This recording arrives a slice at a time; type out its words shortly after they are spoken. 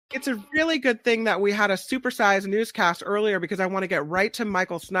It's a really good thing that we had a supersized newscast earlier because I want to get right to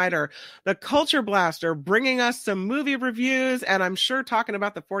Michael Snyder, the culture blaster, bringing us some movie reviews and I'm sure talking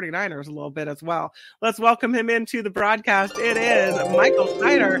about the 49ers a little bit as well. Let's welcome him into the broadcast. It is Michael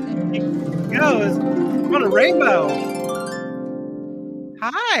Snyder. He goes on a rainbow.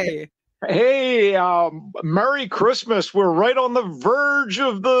 Hi. Hey, Merry Christmas. We're right on the verge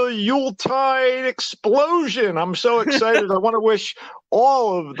of the Yuletide explosion. I'm so excited. I want to wish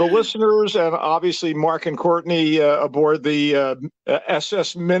all of the listeners and obviously Mark and Courtney aboard the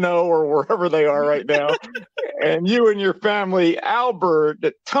SS Minnow or wherever they are right now, and you and your family, Albert,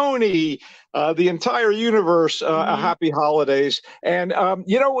 Tony, the entire universe, happy holidays. And,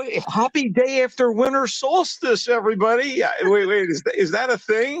 happy day after winter solstice, everybody. Wait, is that a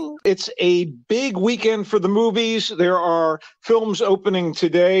thing? It's a big weekend for the movies. There are films opening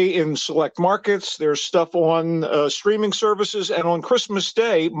today in select markets. There's stuff on streaming services. And on Christmas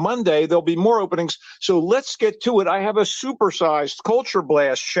Day, Monday, there'll be more openings. So let's get to it. I have a supersized culture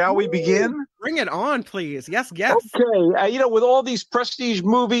blast. Shall we begin? Bring it on, please. Yes. Okay. With all these prestige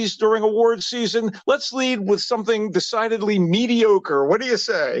movies during awards season, let's lead with something decidedly mediocre. What do you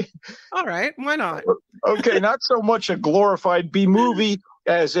say? All right. Why not? Okay. Not so much a glorified B movie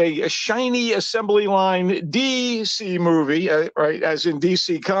as a shiny assembly line DC movie, right? As in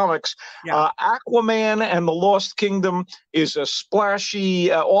DC Comics. Yeah. Aquaman and the Lost Kingdom is a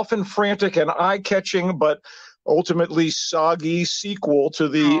splashy, often frantic and eye-catching, but ultimately soggy sequel to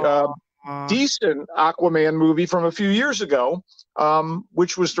the decent Aquaman movie from a few years ago,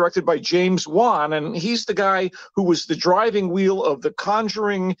 which was directed by James Wan. And he's the guy who was the driving wheel of the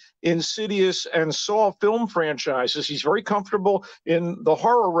Conjuring, Insidious, and Saw film franchises. He's very comfortable in the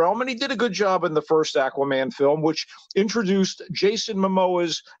horror realm, and he did a good job in the first Aquaman film, which introduced Jason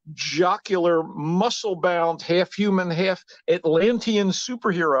Momoa's jocular, muscle-bound, half-human, half-Atlantean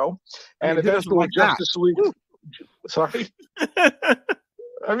superhero. And eventually like Justice League. Sorry?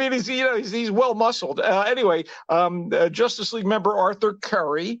 I mean, he's well muscled. Anyway, Justice League member Arthur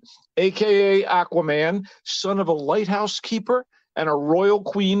Curry, a.k.a. Aquaman, son of a lighthouse keeper and a royal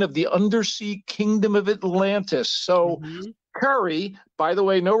queen of the undersea kingdom of Atlantis. So Curry, by the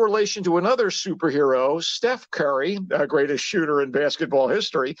way, no relation to another superhero, Steph Curry, greatest shooter in basketball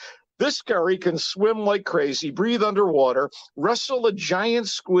history. This Curry can swim like crazy, breathe underwater, wrestle a giant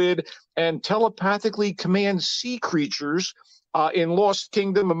squid, and telepathically command sea creatures. In Lost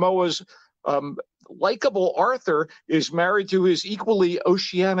Kingdom, Momoa's likable Arthur is married to his equally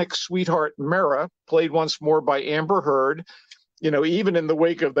oceanic sweetheart, Mera, played once more by Amber Heard. Even in the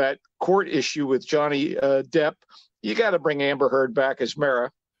wake of that court issue with Johnny Depp, you got to bring Amber Heard back as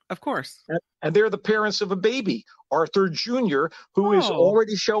Mera. Of course. And they're the parents of a baby, Arthur Jr., who is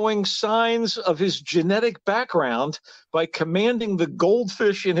already showing signs of his genetic background by commanding the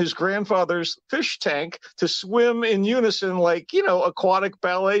goldfish in his grandfather's fish tank to swim in unison like, aquatic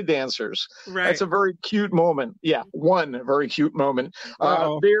ballet dancers. Right. That's a very cute moment. Yeah, one very cute moment.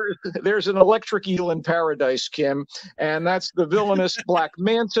 There's an electric eel in paradise, Kim, and that's the villainous Black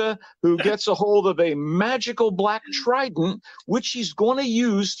Manta, who gets a hold of a magical black trident, which he's going to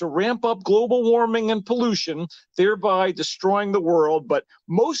use to ramp up global warming and pollution, thereby destroying the world. But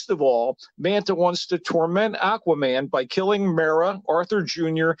most of all, Manta wants to torment Aquaman by killing Mera, Arthur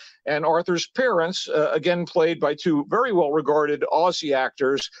Jr., and Arthur's parents, again played by two very well-regarded Aussie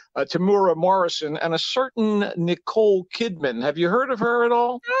actors, Tamura Morrison and a certain Nicole Kidman. Have you heard of her at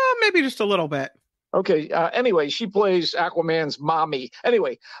all? Maybe just a little bit. Okay. Anyway, she plays Aquaman's mommy.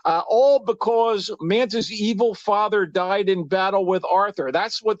 Anyway, all because Manta's evil father died in battle with Arthur.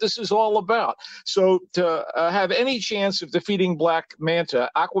 That's what this is all about. So to have any chance of defeating Black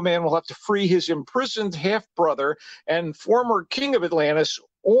Manta, Aquaman will have to free his imprisoned half-brother and former king of Atlantis,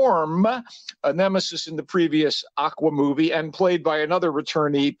 Orm, a nemesis in the previous Aqua movie and played by another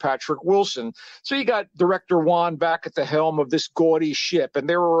returnee, Patrick Wilson. So you got director Wan back at the helm of this gaudy ship, and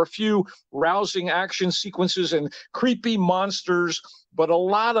there were a few rousing action sequences and creepy monsters, but a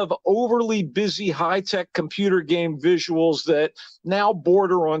lot of overly busy high-tech computer game visuals that now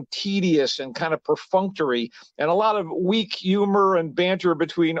border on tedious and kind of perfunctory, and a lot of weak humor and banter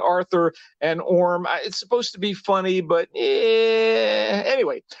between Arthur and Orm. It's supposed to be funny, but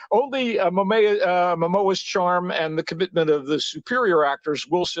anyway, only Momoa's charm and the commitment of the superior actors,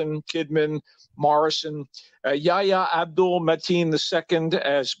 Wilson, Kidman, Morrison, Yahya Abdul Mateen II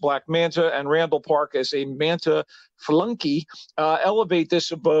as Black Manta and Randall Park as a Manta flunky elevate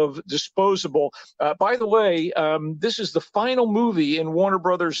this above disposable. By the way, this is the final movie in Warner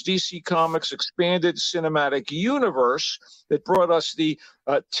Brothers DC Comics expanded cinematic universe that brought us the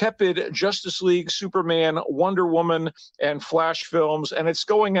tepid Justice League, Superman, Wonder Woman, and Flash films, and it's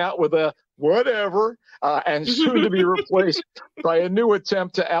going out with a whatever, and soon to be replaced by a new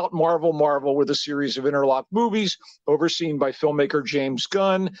attempt to out Marvel with a series of interlocked movies overseen by filmmaker James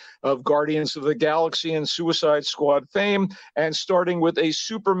Gunn of Guardians of the Galaxy and Suicide Squad fame, and starting with a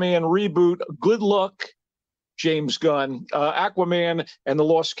Superman reboot. Good luck, James Gunn. Aquaman and the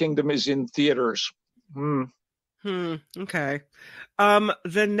Lost Kingdom is in theaters. Okay.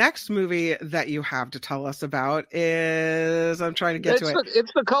 The next movie that you have to tell us about is, I'm trying to get to it.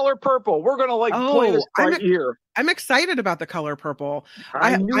 It's The Color Purple. We're going to play this right here. I'm excited about The Color Purple.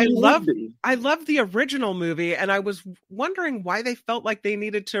 I love the original movie, and I was wondering why they felt like they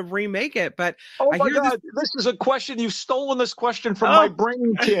needed to remake it. But oh my God, this is a question. You've stolen this question from my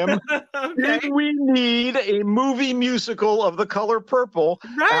brain, Kim. Okay. Did we need a movie musical of The Color Purple?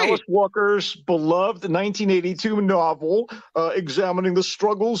 Right. Alice Walker's beloved 1982 novel, examining the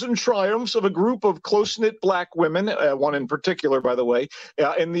struggles and triumphs of a group of close-knit Black women, one in particular, by the way,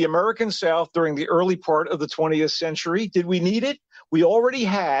 in the American South during the early part of the 20th century. Did we need it? We already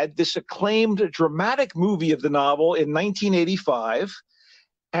had this acclaimed dramatic movie of the novel in 1985,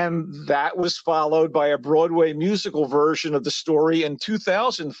 and that was followed by a Broadway musical version of the story in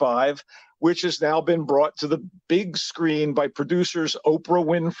 2005, which has now been brought to the big screen by producers Oprah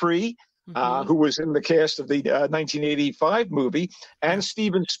Winfrey, who was in the cast of the 1985 movie, and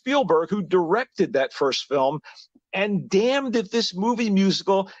Steven Spielberg, who directed that first film. And damned if this movie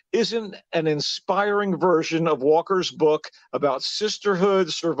musical isn't an inspiring version of Walker's book about sisterhood,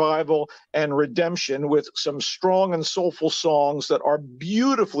 survival, and redemption, with some strong and soulful songs that are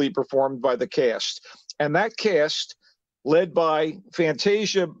beautifully performed by the cast. And that cast, led by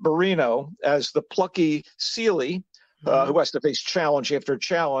Fantasia Barrino as the plucky Celie, who has to face challenge after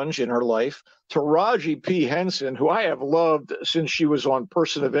challenge in her life, Taraji P. Henson, who I have loved since she was on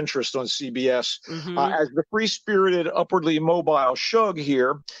Person of Interest on CBS, as the free-spirited, upwardly mobile Shug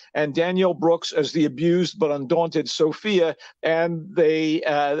here, and Danielle Brooks as the abused but undaunted Sophia, and they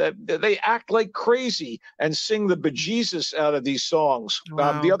act like crazy and sing the bejesus out of these songs.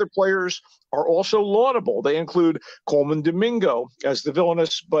 Wow. The other players are also laudable. They include Coleman Domingo as the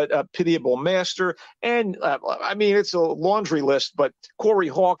villainous but pitiable master, and I mean, it's a laundry list, but Corey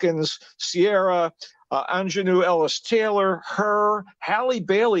Hawkins, Sierra, Anjanou Ellis-Taylor, Halle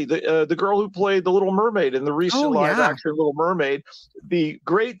Bailey, the girl who played the Little Mermaid in the recent live-action Little Mermaid, the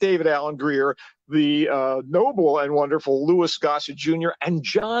great David Alan Grier, the noble and wonderful Louis Gossett Jr., and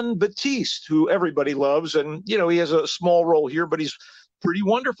John Batiste, who everybody loves. And, you know, he has a small role here, but he's pretty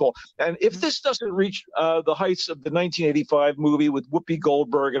wonderful. And if this doesn't reach the heights of the 1985 movie with Whoopi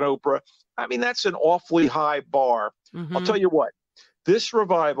Goldberg and Oprah, I mean, that's an awfully high bar. I'll tell you what. This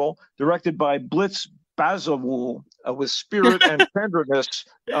revival, directed by Blitz Bazawule, with spirit and tenderness,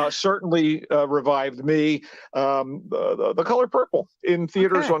 certainly revived me. The Color Purple in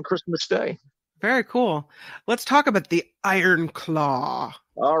theaters on Christmas Day. Very cool. Let's talk about the Iron Claw.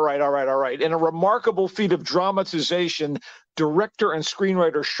 All right. In a remarkable feat of dramatization, director and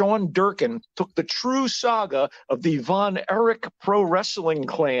screenwriter Sean Durkin took the true saga of the Von Erich pro wrestling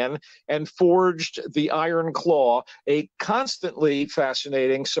clan and forged the Iron Claw, a constantly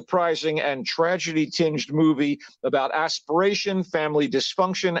fascinating, surprising, and tragedy-tinged movie about aspiration, family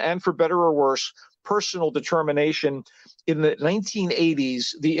dysfunction, and, for better or worse, personal determination. In the 1980s,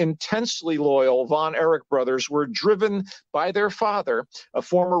 the intensely loyal Von Erich brothers were driven by their father, a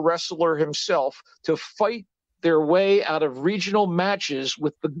former wrestler himself, to fight their way out of regional matches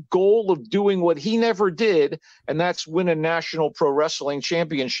with the goal of doing what he never did, and that's win a national pro wrestling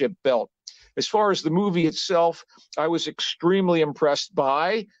championship belt. As far as the movie itself, I was extremely impressed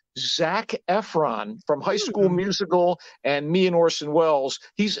by Zac Efron from High School Musical and Me and Orson Welles.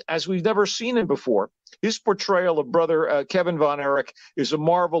 He's as we've never seen him before. His portrayal of brother Kevin Von Erich is a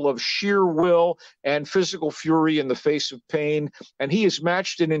marvel of sheer will and physical fury in the face of pain, and he is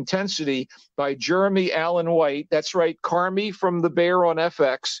matched in intensity by Jeremy Allen White. That's right, Carmy from The Bear on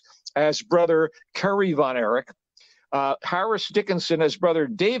FX as brother Kerry Von Erich. Harris Dickinson as brother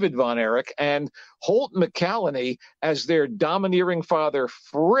David Von Erich, and Holt McCallany as their domineering father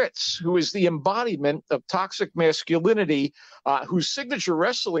Fritz, who is the embodiment of toxic masculinity, whose signature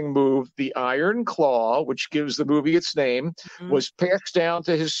wrestling move, the Iron Claw, which gives the movie its name, was passed down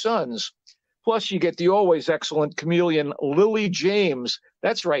to his sons. Plus, you get the always excellent chameleon Lily James.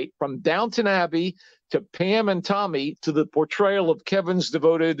 That's right, from Downton Abbey to Pam and Tommy to the portrayal of Kevin's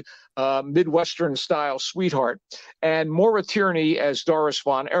devoted Midwestern-style sweetheart, and Maura Tierney as Doris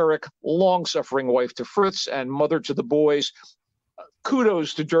von Erich, long-suffering wife to Fritz and mother to the boys.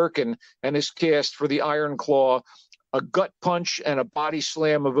 Kudos to Durkin and his cast for the Iron Claw, a gut punch and a body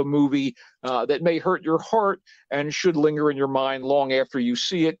slam of a movie that may hurt your heart and should linger in your mind long after you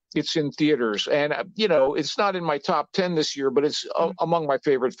see it. It's in theaters. And, it's not in my top 10 this year, but it's among my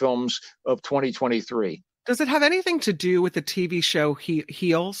favorite films of 2023. Does it have anything to do with the TV show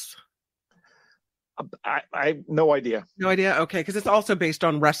Heels? I have no idea. No idea? Okay, because it's also based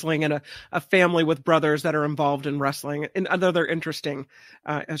on wrestling and a family with brothers that are involved in wrestling. And another interesting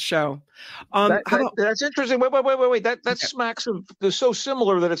show. That's interesting. Wait. That smacks of so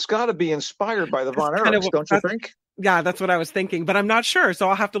similar that it's got to be inspired by the Von Erichs, don't you think? Yeah, that's what I was thinking, but I'm not sure. So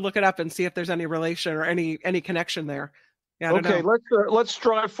I'll have to look it up and see if there's any relation or any connection there. Yeah, okay, let's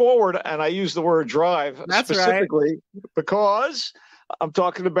drive forward. And I use the word drive specifically because I'm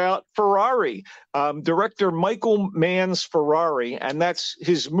talking about Ferrari. Director Michael Mann's Ferrari, and that's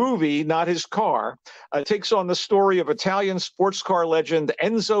his movie, not his car, takes on the story of Italian sports car legend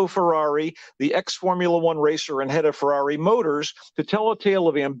Enzo Ferrari, the ex-Formula One racer and head of Ferrari Motors, to tell a tale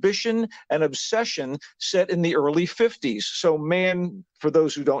of ambition and obsession set in the early 50s. So Mann, for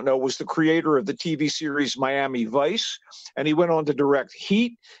those who don't know, was the creator of the TV series Miami Vice, and he went on to direct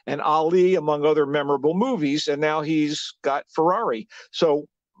Heat and Ali, among other memorable movies, and now he's got Ferrari. So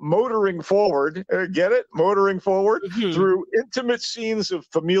motoring forward, motoring forward through intimate scenes of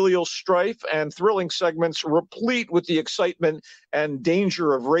familial strife and thrilling segments replete with the excitement and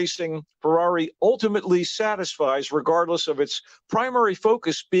danger of racing, Ferrari ultimately satisfies, regardless of its primary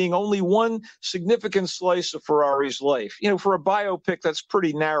focus being only one significant slice of Ferrari's life. For a biopic, that's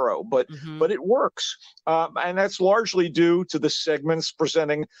pretty narrow, but it works. And that's largely due to the segments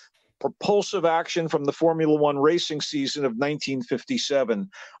presenting propulsive action from the Formula One racing season of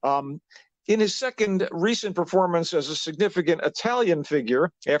 1957. In his second recent performance as a significant Italian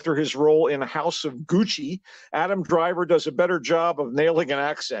figure, after his role in House of Gucci, Adam Driver does a better job of nailing an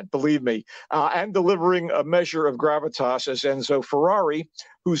accent, believe me, and delivering a measure of gravitas as Enzo Ferrari,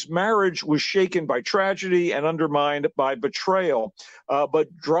 whose marriage was shaken by tragedy and undermined by betrayal.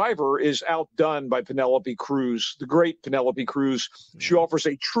 But Driver is outdone by Penelope Cruz, the great Penelope Cruz. She offers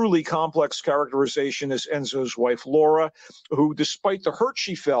a truly complex characterization as Enzo's wife, Laura, who, despite the hurt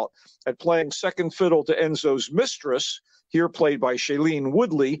she felt at playing second fiddle to Enzo's mistress, here played by Shailene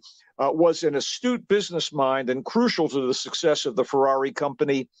Woodley, was an astute business mind and crucial to the success of the Ferrari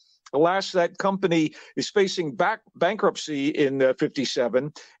company. Alas, that company is facing bankruptcy in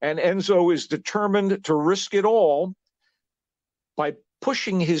 57, and Enzo is determined to risk it all by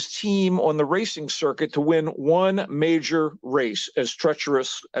pushing his team on the racing circuit to win one major race, as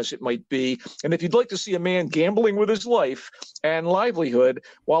treacherous as it might be. And if you'd like to see a man gambling with his life and livelihood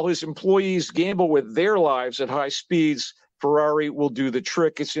while his employees gamble with their lives at high speeds, Ferrari will do the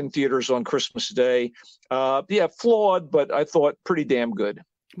trick. It's in theaters on Christmas Day. Flawed, but I thought pretty damn good.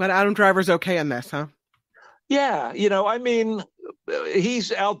 But Adam Driver's okay in this, huh? Yeah,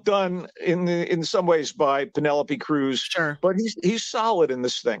 he's outdone in some ways by Penelope Cruz. Sure, but he's solid in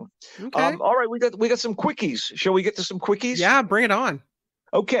this thing. Okay. All right, we got some quickies. Shall we get to some quickies? Yeah, bring it on.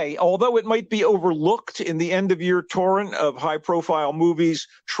 Okay, although it might be overlooked in the end-of-year torrent of high-profile movies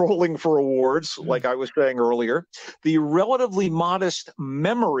trolling for awards, like I was saying earlier, the relatively modest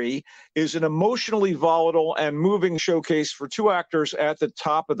Memory is an emotionally volatile and moving showcase for two actors at the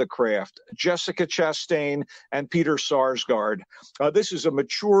top of the craft, Jessica Chastain and Peter Sarsgaard. This is a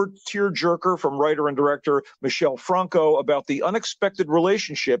mature tearjerker from writer and director Michel Franco about the unexpected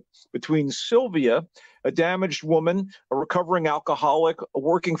relationship between Sylvia, a damaged woman, a recovering alcoholic,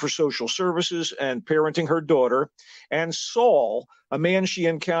 working for social services and parenting her daughter, and Saul, a man she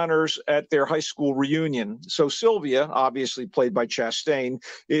encounters at their high school reunion. So Sylvia, obviously played by Chastain,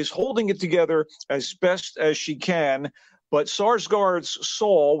 is holding it together as best as she can, but Sarsgaard's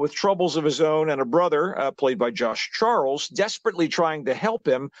Saul, with troubles of his own and a brother, played by Josh Charles, desperately trying to help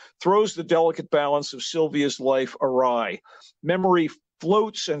him, throws the delicate balance of Sylvia's life awry. Memory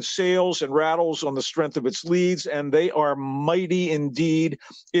floats and sails and rattles on the strength of its leads, and they are mighty indeed.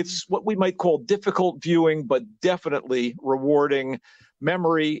 It's what we might call difficult viewing, but definitely rewarding.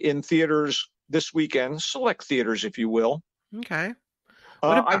 Memory in theaters this weekend, select theaters, if you will. Okay.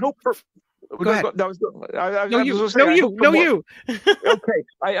 I hope for... Go ahead. You. Okay.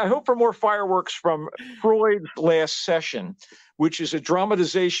 I hope for more fireworks from Freud's Last Session, which is a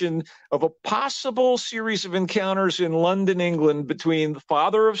dramatization of a possible series of encounters in London, England, between the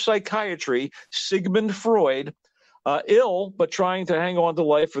father of psychiatry, Sigmund Freud, ill but trying to hang on to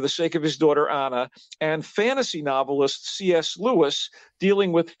life for the sake of his daughter Anna, and fantasy novelist C.S. Lewis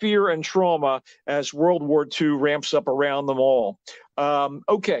dealing with fear and trauma as World War II ramps up around them all.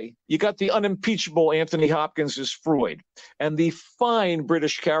 Okay, you got the unimpeachable Anthony Hopkins as Freud and the fine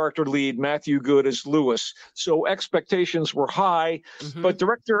British character lead Matthew Good as Lewis. So expectations were high, but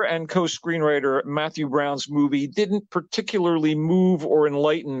director and co-screenwriter Matthew Brown's movie didn't particularly move or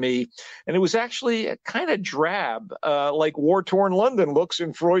enlighten me. And it was actually kind of drab, like war-torn London looks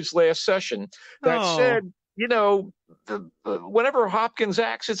in Freud's last session. That said, you know, whenever Hopkins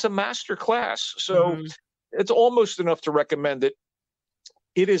acts, it's a master class. So it's almost enough to recommend it.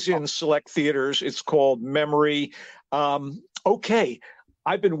 It is in select theaters. It's called Memory. Okay,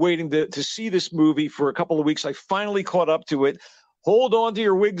 I've been waiting to see this movie for a couple of weeks. I finally caught up to it. Hold on to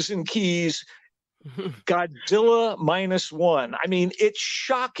your wigs and keys. Godzilla -1. I mean, it's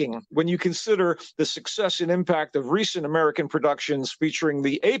shocking when you consider the success and impact of recent American productions featuring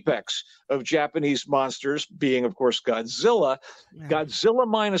the apex of Japanese monsters, being, of course, Godzilla. Yeah. Godzilla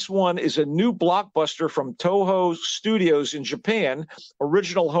 -1 is a new blockbuster from Toho Studios in Japan,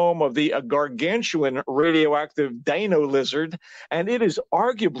 original home of the gargantuan radioactive dino lizard, and it is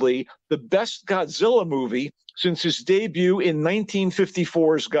arguably the best Godzilla movie since his debut in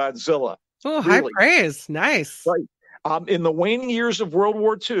 1954's Godzilla. Oh, really. High praise. Nice. Right. In the waning years of World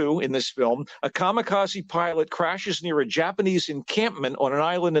War II, in this film, a kamikaze pilot crashes near a Japanese encampment on an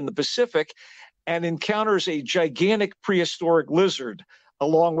island in the Pacific and encounters a gigantic prehistoric lizard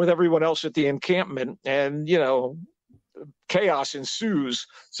along with everyone else at the encampment. And, you know, chaos ensues.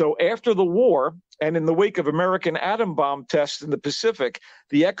 So after the war, and in the wake of American atom bomb tests in the Pacific,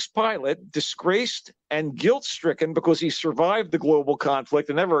 the ex-pilot, disgraced and guilt-stricken because he survived the global conflict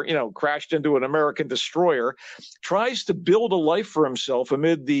and never, you know, crashed into an American destroyer, tries to build a life for himself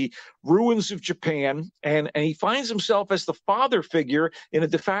amid the ruins of Japan, and he finds himself as the father figure in a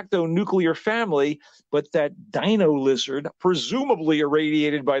de facto nuclear family, but that dino lizard, presumably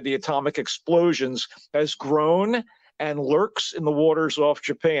irradiated by the atomic explosions, has grown and lurks in the waters off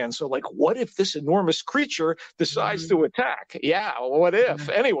Japan. So, like, what if this enormous creature decides to attack? Yeah, what if?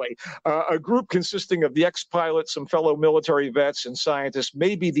 Anyway, a group consisting of the ex-pilot, some fellow military vets, and scientists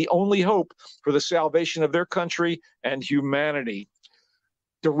may be the only hope for the salvation of their country and humanity.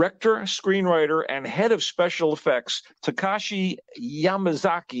 Director, screenwriter, and head of special effects, Takashi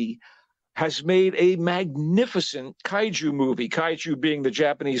Yamazaki, has made a magnificent kaiju movie, kaiju being the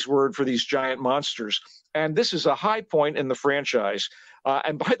Japanese word for these giant monsters. And this is a high point in the franchise.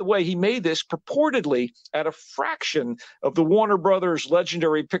 And by the way, he made this purportedly at a fraction of the Warner Brothers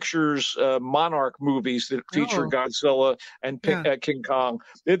Legendary Pictures Monarch movies that feature Godzilla and King Kong.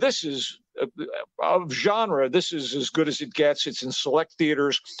 This is of genre. This is as good as it gets. It's in select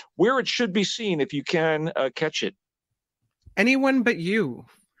theaters where it should be seen if you can catch it. Anyone But You.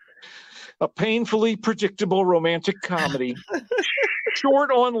 A painfully predictable romantic comedy,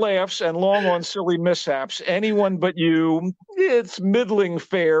 short on laughs and long on silly mishaps. Anyone But You. It's middling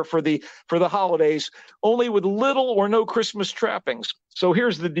fare for the holidays, only with little or no Christmas trappings. So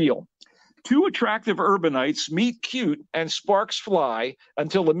here's the deal. Two attractive urbanites meet cute and sparks fly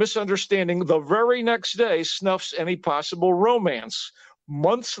until a misunderstanding the very next day snuffs any possible romance.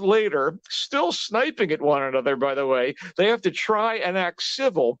 Months later, still sniping at one another, by the way, they have to try and act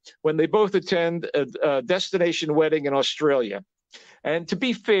civil when they both attend a destination wedding in Australia. And to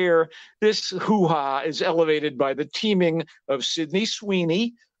be fair, this hoo-ha is elevated by the teaming of Sydney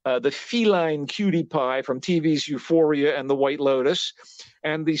Sweeney, the feline cutie pie from TV's Euphoria and The White Lotus,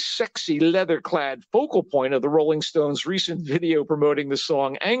 and the sexy leather-clad focal point of the Rolling Stones' recent video promoting the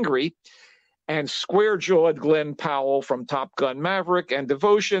song Angry, and square-jawed Glenn Powell from Top Gun Maverick and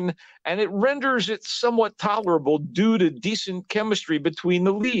Devotion, and it renders it somewhat tolerable due to decent chemistry between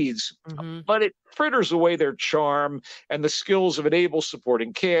the leads. But it fritters away their charm and the skills of an able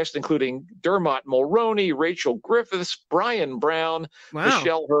supporting cast, including Dermot Mulroney, Rachel Griffiths, Brian Brown,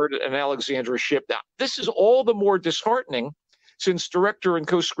 Michelle Hurd, and Alexandra Shipp. Now, this is all the more disheartening since director and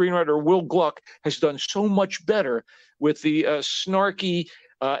co-screenwriter Will Gluck has done so much better with the snarky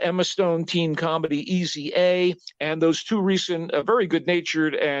Emma Stone teen comedy Easy A, and those two recent very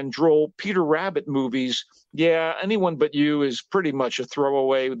good-natured and droll Peter Rabbit movies. Yeah, Anyone But You is pretty much a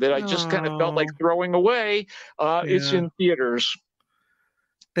throwaway that I just kind of felt like throwing away. It's in theaters.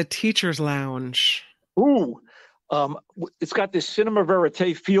 The Teacher's Lounge. Ooh, It's got this cinema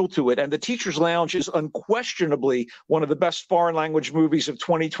verite feel to it, and The Teacher's Lounge is unquestionably one of the best foreign language movies of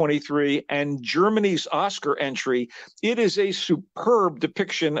 2023 and Germany's Oscar entry. It is a superb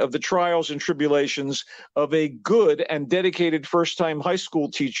depiction of the trials and tribulations of a good and dedicated first-time high school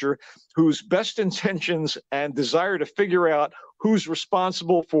teacher whose best intentions and desire to figure out who's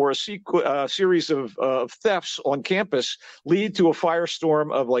responsible for a series of thefts on campus lead to a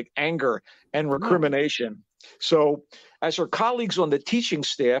firestorm of like anger and recrimination. So as her colleagues on the teaching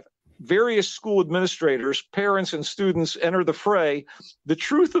staff, various school administrators, parents, and students enter the fray, the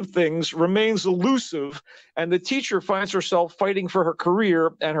truth of things remains elusive, and the teacher finds herself fighting for her career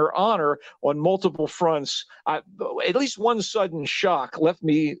and her honor on multiple fronts. At least one sudden shock left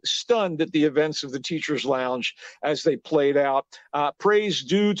me stunned at the events of The Teacher's Lounge as they played out. Praise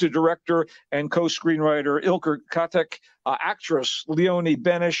due to director and co-screenwriter Ilker Katek, actress Leonie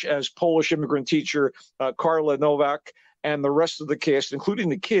Benish as Polish immigrant teacher Karla Nowak, and the rest of the cast, including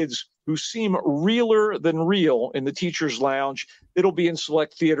the kids, who seem realer than real in The Teacher's Lounge. It'll be in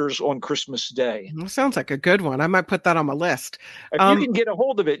select theaters on Christmas Day. Sounds like a good one. I might put that on my list. If you can get a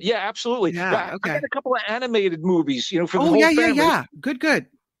hold of it, yeah, absolutely. Yeah, okay. I got a couple of animated movies, for the whole family. Yeah. Good.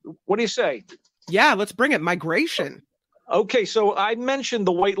 What do you say? Yeah, let's bring it. Migration. Okay, so I mentioned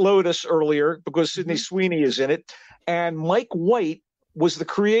The White Lotus earlier because Sydney Sweeney is in it, and Mike White was the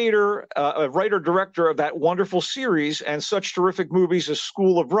creator, writer-director of that wonderful series and such terrific movies as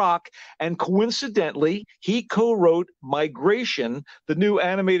School of Rock. And coincidentally, he co-wrote Migration, the new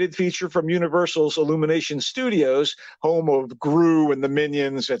animated feature from Universal's Illumination Studios, home of Gru and the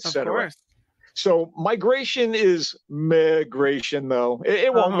Minions, etc. So Migration is migration, though.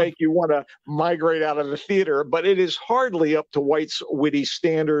 It won't make you want to migrate out of the theater, but it is hardly up to White's witty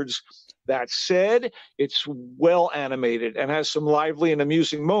standards. That said, it's well animated and has some lively and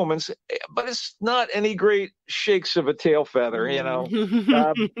amusing moments, but it's not any great shakes of a tail feather,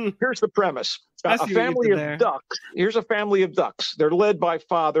 Here's the premise. A family of ducks. Here's a family of ducks. They're led by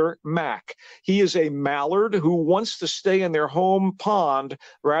Father Mac. He is a mallard who wants to stay in their home pond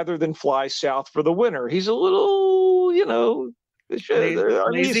rather than fly south for the winter. He's a little, lazy.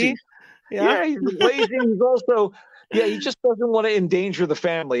 Yeah, he's lazy. He's also... Yeah, he just doesn't want to endanger the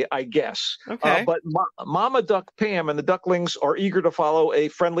family, I guess. Okay. But Mama Duck Pam and the ducklings are eager to follow a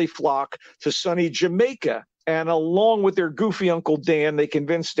friendly flock to sunny Jamaica. And along with their goofy Uncle Dan, they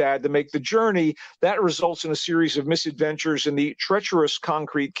convince Dad to make the journey. That results in a series of misadventures in the treacherous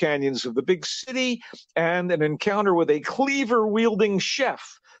concrete canyons of the big city and an encounter with a cleaver-wielding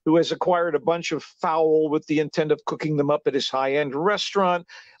chef who has acquired a bunch of fowl with the intent of cooking them up at his high-end restaurant.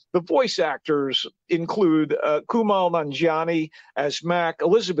 The voice actors include Kumail Nanjiani as Mac,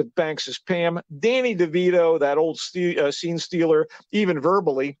 Elizabeth Banks as Pam, Danny DeVito, that old scene stealer, even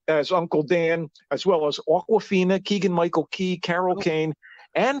verbally, as Uncle Dan, as well as Awkwafina, Keegan-Michael Key, Carol Kane,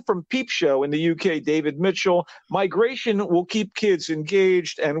 and from Peep Show in the UK, David Mitchell. Migration will keep kids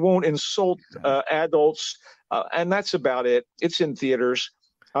engaged and won't insult adults, and that's about it. It's in theaters.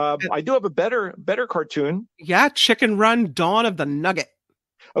 I do have a better cartoon. Yeah, Chicken Run, Dawn of the Nugget.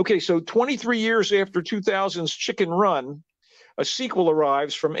 Okay, so 23 years after 2000's Chicken Run, a sequel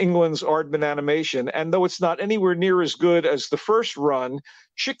arrives from England's Aardman Animation, and though it's not anywhere near as good as the first run,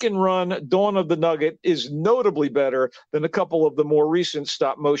 Chicken Run, Dawn of the Nugget is notably better than a couple of the more recent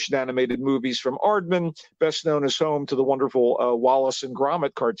stop-motion animated movies from Aardman, best known as home to the wonderful Wallace and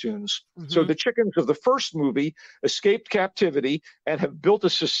Gromit cartoons. So the chickens of the first movie escaped captivity and have built a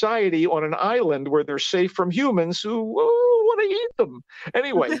society on an island where they're safe from humans who want to eat them.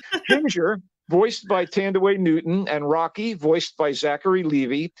 Anyway, Ginger, voiced by Tandaway Newton, and Rocky, voiced by Zachary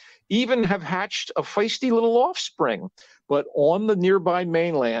Levi, even have hatched a feisty little offspring. But on the nearby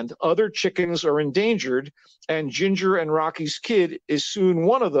mainland, other chickens are endangered, and Ginger and Rocky's kid is soon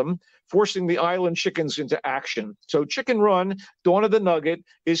one of them, forcing the island chickens into action. So Chicken Run, Dawn of the Nugget,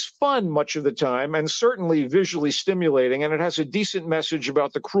 is fun much of the time and certainly visually stimulating, and it has a decent message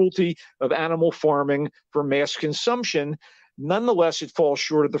about the cruelty of animal farming for mass consumption. Nonetheless, it falls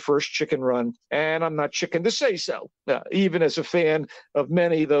short of the first Chicken Run, and I'm not chicken to say so, even as a fan of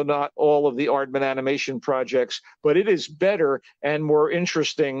many, though not all, of the Aardman animation projects. But it is better and more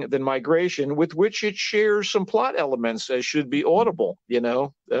interesting than Migration, with which it shares some plot elements, as should be audible,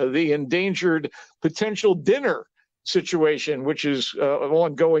 the endangered potential dinner situation, which is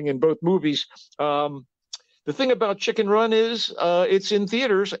ongoing in both movies. The thing about Chicken Run is it's in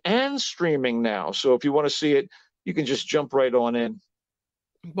theaters and streaming now. So if you want to see it, you can just jump right on in.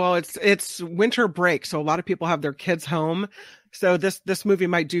 Well, it's winter break, so a lot of people have their kids home. So this movie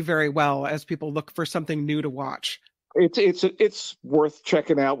might do very well as people look for something new to watch. It's worth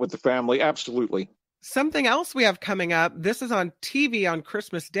checking out with the family. Absolutely. Something else we have coming up. This is on TV on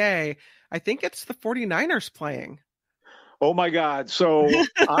Christmas Day. I think it's the 49ers playing. Oh my God. So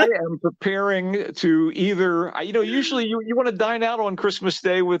I am preparing to either, usually you want to dine out on Christmas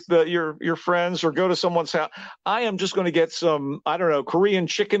Day with your friends or go to someone's house. I am just going to get some, I don't know, Korean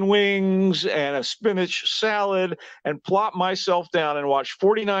chicken wings and a spinach salad and plop myself down and watch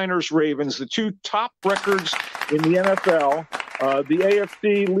 49ers Ravens, the two top records in the NFL. The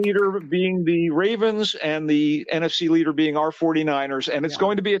AFC leader being the Ravens and the NFC leader being our 49ers. And it's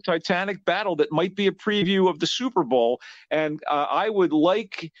going to be a titanic battle that might be a preview of the Super Bowl. And I would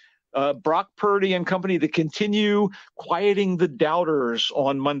like Brock Purdy and company to continue quieting the doubters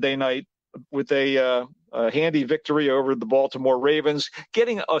on Monday night with a handy victory over the Baltimore Ravens,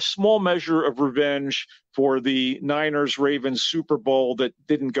 getting a small measure of revenge for the Niners-Ravens Super Bowl that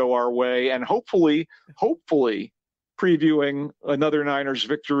didn't go our way. And hopefully, previewing another Niners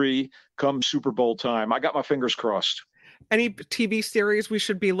victory come Super Bowl time. I got my fingers crossed. Any TV series we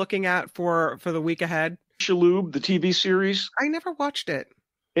should be looking at for the week ahead? Shalhoub, the TV series. I never watched it.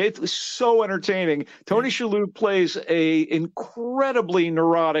 It was so entertaining. Tony Shalhoub plays a incredibly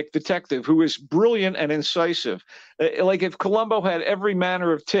neurotic detective who is brilliant and incisive. Like if Columbo had every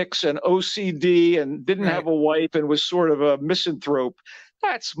manner of tics and OCD and didn't have a wife and was sort of a misanthrope,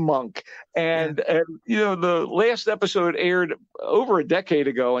 that's Monk. And the last episode aired over a decade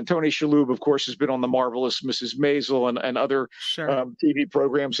ago, and Tony Shalhoub, of course, has been on The Marvelous Mrs. Maisel and other TV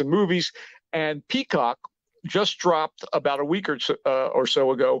programs and movies. And Peacock just dropped about a week or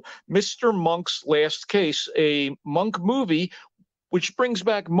so ago, Mr. Monk's Last Case, a Monk movie, which brings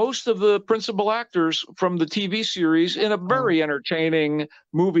back most of the principal actors from the TV series in a very entertaining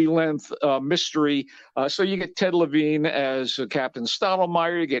movie-length mystery. So you get Ted Levine as Captain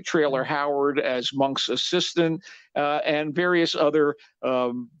Stottlemyre, you get Traylor Howard as Monk's assistant, and various other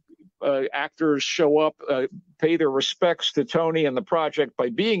actors show up, pay their respects to Tony and the project by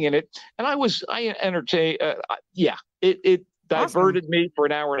being in it. And I entertained. It diverted me for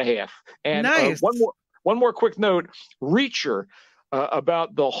an hour and a half. And one more quick note: Reacher.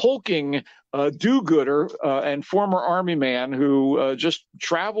 About the hulking do-gooder and former army man who just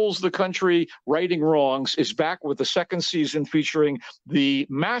travels the country righting wrongs, is back with the second season featuring the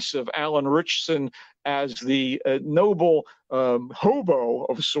massive Alan Ritchson as the noble hobo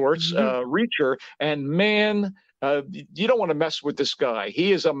of sorts, Reacher. And man, you don't want to mess with this guy.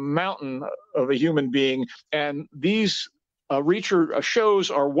 He is a mountain of a human being. And these Reacher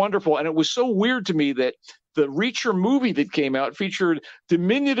shows are wonderful. And it was so weird to me that the Reacher movie that came out featured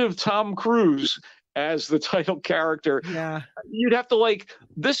diminutive Tom Cruise as the title character. Yeah. You'd have to like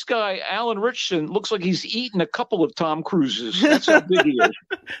this guy, Alan Ritchson, looks like he's eaten a couple of Tom Cruises. That's how big he is.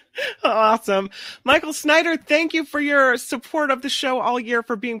 Awesome. Michael Snyder, thank you for your support of the show all year,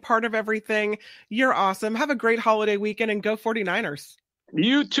 for being part of everything. You're awesome. Have a great holiday weekend and go 49ers.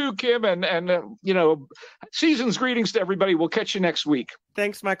 You too, Kim, and season's greetings to everybody. We'll catch you next week.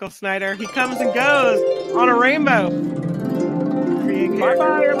 Thanks, Michael Snyder. He comes and goes on a rainbow.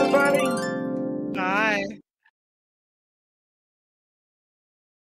 Bye-bye, everybody.